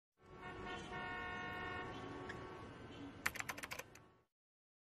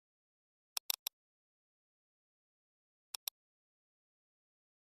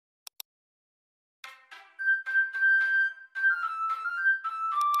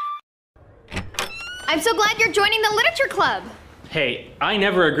I'm so glad you're joining the literature club. Hey, I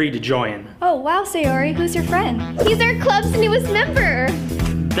never agreed to join. Oh, wow, Sayori, who's your friend? He's our club's newest member.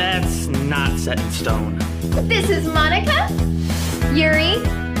 That's not set in stone. This is Monika, Yuri,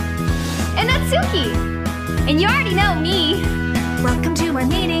 and Natsuki. And you already know me. Welcome to our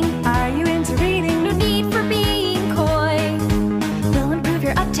meeting. Are you into reading? No need for being coy. We'll improve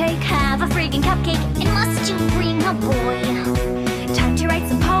your uptake. Have a friggin' cupcake, and must you bring a boy? Time to write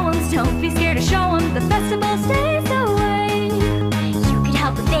some poems. Don't be scared to show them. The festival stays away. You could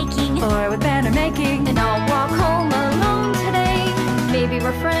help with baking, Or with banner making. And I'll walk home alone today. Maybe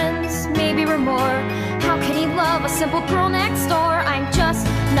we're friends, maybe we're more. How can he love a simple girl next door? I'm just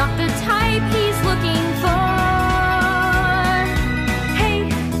not the type he's looking for. Hey,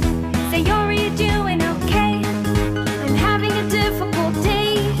 Sayori, you doing okay? I'm having a difficult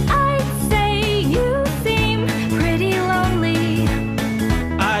day. I'd say you seem pretty lonely.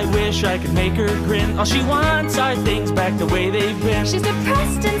 I wish I could make her grin. All she wants are things back the way they've been. She's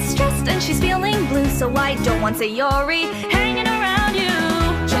depressed and stressed and she's feeling blue. So I don't want Sayori hanging around you.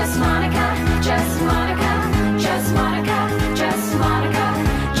 Just Monika, just Monika, just Monika, just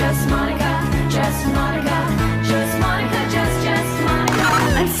Monika, just Monika, just Monika, just Monika, just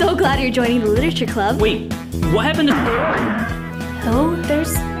Monika. I'm so glad you're joining the literature club. Wait, what happened to... Oh,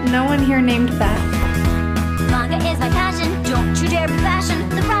 there's no one here named that. manga is my passion. Don't you dare fashion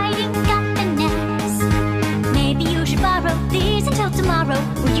the writing got finesse. Maybe you should borrow these until tomorrow.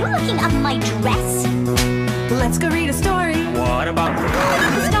 Were you looking up my dress? Let's go read a story. What about...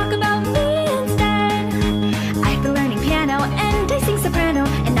 Let's talk about me instead. I've been learning piano and I sing soprano,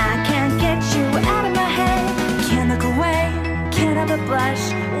 and I can't get you out of my head. Can't look away, can't help but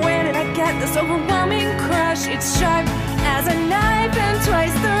blush. Where did I get this overwhelming crush? It's sharp as a knife and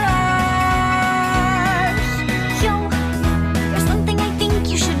twice the rush. Yo, there's something I think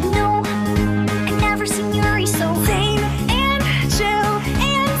you should know. I've never seen Yuri so Sane and chill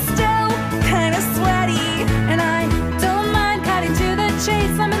and still kinda sweaty, and I don't mind cutting to the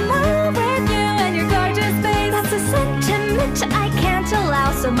chase. I'm in love with you and your gorgeous face. That's a sentiment I can't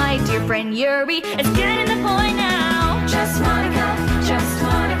allow. So my dear friend Yuri is getting the point now. Just Monika, just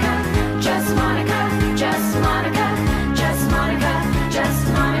Monika, just Monika, just Monika, just Monika, just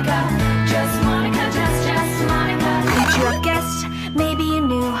Monika, just Monika, just Monika. Did you have guessed? Maybe you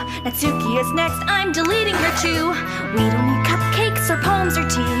knew. Natsuki is next. I'm deleting her too. We don't need cupcakes or poems or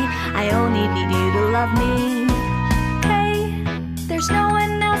tea. I only need you to love me. Hey, there's no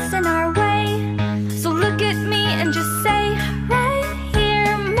one else in our way. So look at me and just say right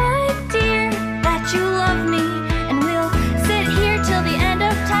here, my dear, that you love me. And we'll sit here till the end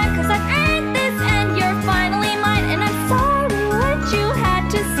of time, 'cause I've earned this and you're finally mine. And I'm sorry what you had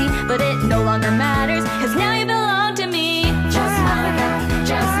to see, but it no longer matters, 'cause now you belong to me. Just Monika,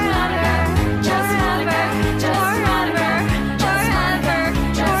 just Monika, just Monika, just Monika, just Monika,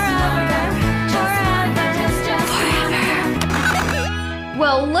 just Monika, just Monika, just Monika.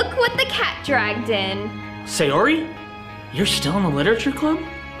 Well, look what the cat dragged in. Sayori? You're still in the literature club?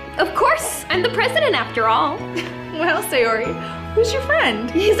 Of course, I'm the president after all. Well, Sayori, who's your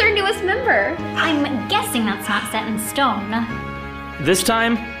friend? He's our newest member. I'm guessing that's not set in stone. This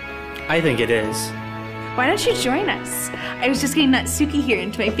time, I think it is. Why don't you join us? I was just getting Natsuki here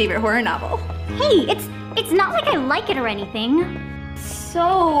into my favorite horror novel. Hey, it's not like I like it or anything.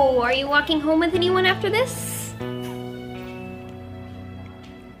 So, are you walking home with anyone after this?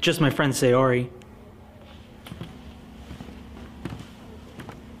 Just my friend Sayori.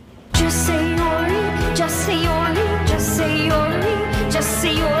 Just Sayori, just Sayori, just Sayori, just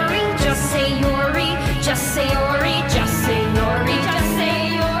Sayori.